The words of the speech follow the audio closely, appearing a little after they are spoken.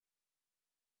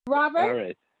Robert,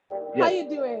 right. how Yes. you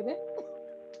doing?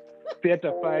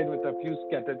 Petrified with a few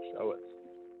scattered showers.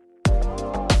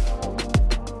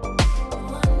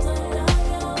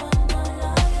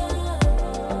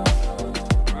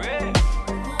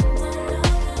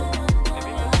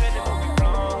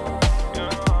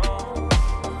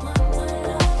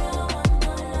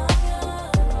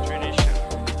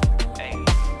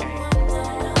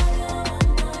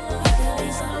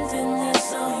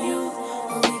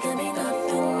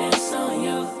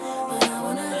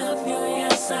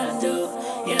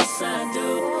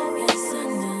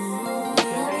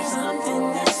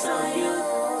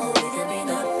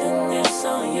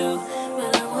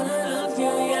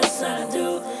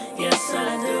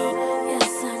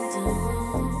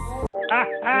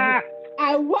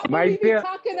 And what will My we be dear,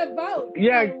 talking about?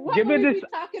 yeah, And what give will me we this. be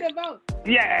talking about?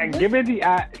 Yeah, This give me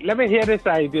the. Let me hear this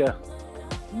idea.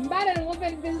 man and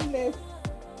woman business.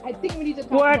 I think we need to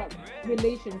talk What? about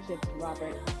relationships,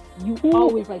 Robert. You Ooh.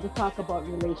 always like to talk about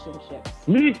relationships.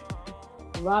 Me?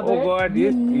 Robert, Oh God!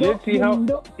 you see how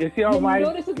know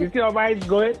this is you see how mine's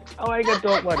going? How I can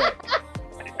talk about that?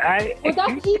 Well,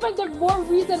 that's even the more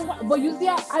reason why. But you see,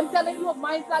 I'm telling you,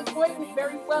 mine's not going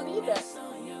very well either.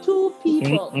 Two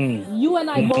people, you and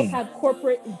I both have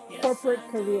corporate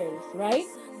careers, right?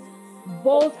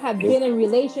 Both have been in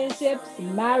relationships,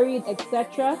 married,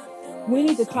 etc. We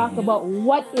need to talk about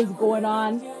what is going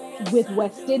on with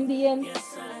West Indians,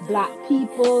 Black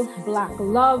people, Black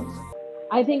love.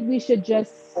 I think we should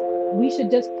just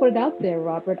put it out there,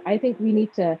 Robert. I think we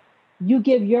need to. You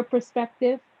give your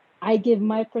perspective, I give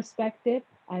my perspective,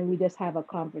 and we just have a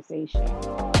conversation.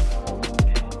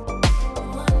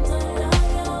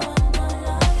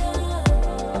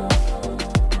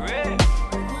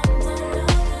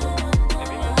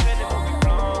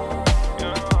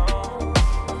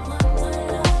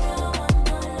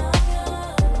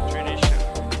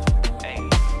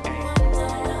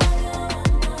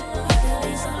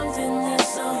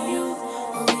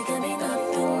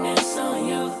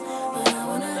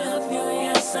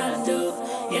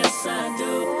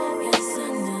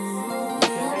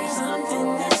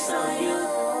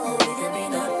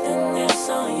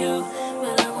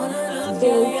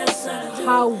 Is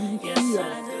how we feel.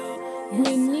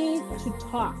 We need to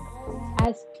talk.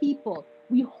 As people,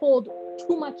 we hold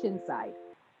too much inside,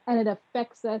 and it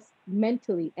affects us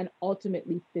mentally and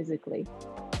ultimately physically.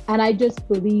 And I just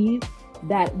believe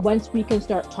that once we can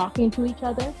start talking to each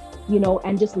other,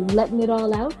 and just letting it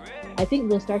all out, I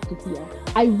think we'll start to heal.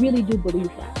 I really do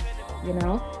believe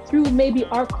that, through maybe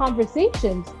our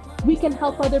conversations, we can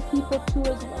help other people too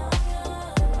as well.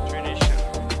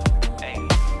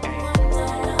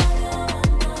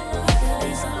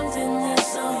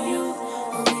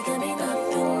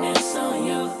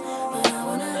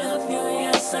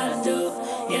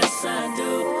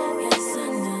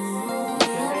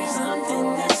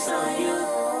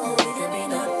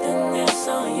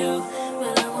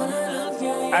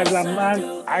 As a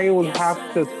man, I will have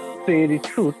to say the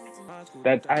truth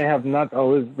that I have not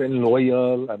always been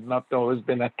loyal. I've not always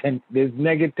been attentive. There's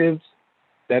negatives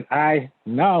that I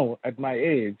now, at my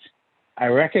age, I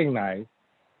recognize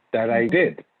that I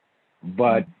did.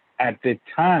 But at the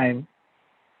time,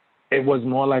 it was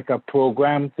more like a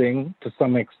program thing to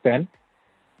some extent.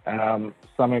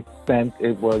 Some extent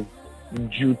it was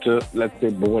due to, let's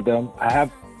say, boredom.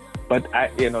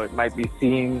 It might be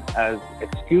seen as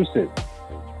excuses.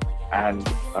 And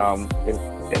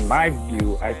in my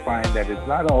view, I find that it's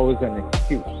not always an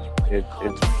excuse.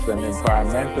 It's an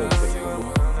environmental thing.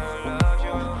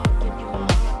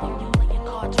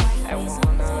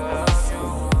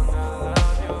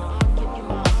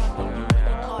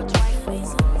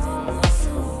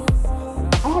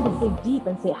 I had to dig deep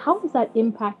and say, how is that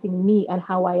impacting me and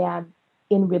how I am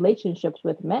in relationships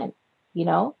with men?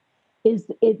 Did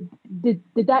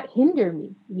that hinder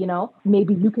me?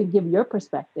 Maybe you can give your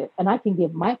perspective and I can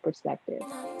give my perspective.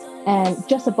 And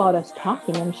just about us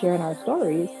talking and sharing our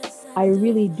stories, I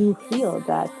really do feel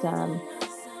that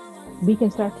we can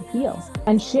start to heal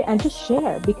and share and just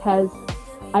share, because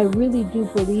I really do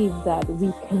believe that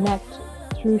we connect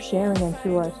through sharing and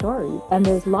through our stories. And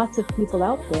there's lots of people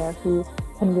out there who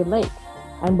can relate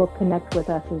and will connect with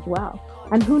us as well.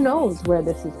 And who knows where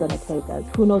this is going to take us?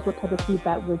 Who knows what type of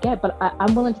feedback we'll get? But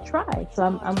I'm willing to try. So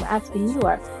I'm asking you,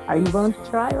 are you willing to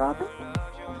try, Robert?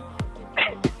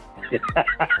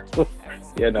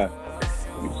 You're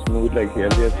smooth like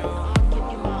Elliot.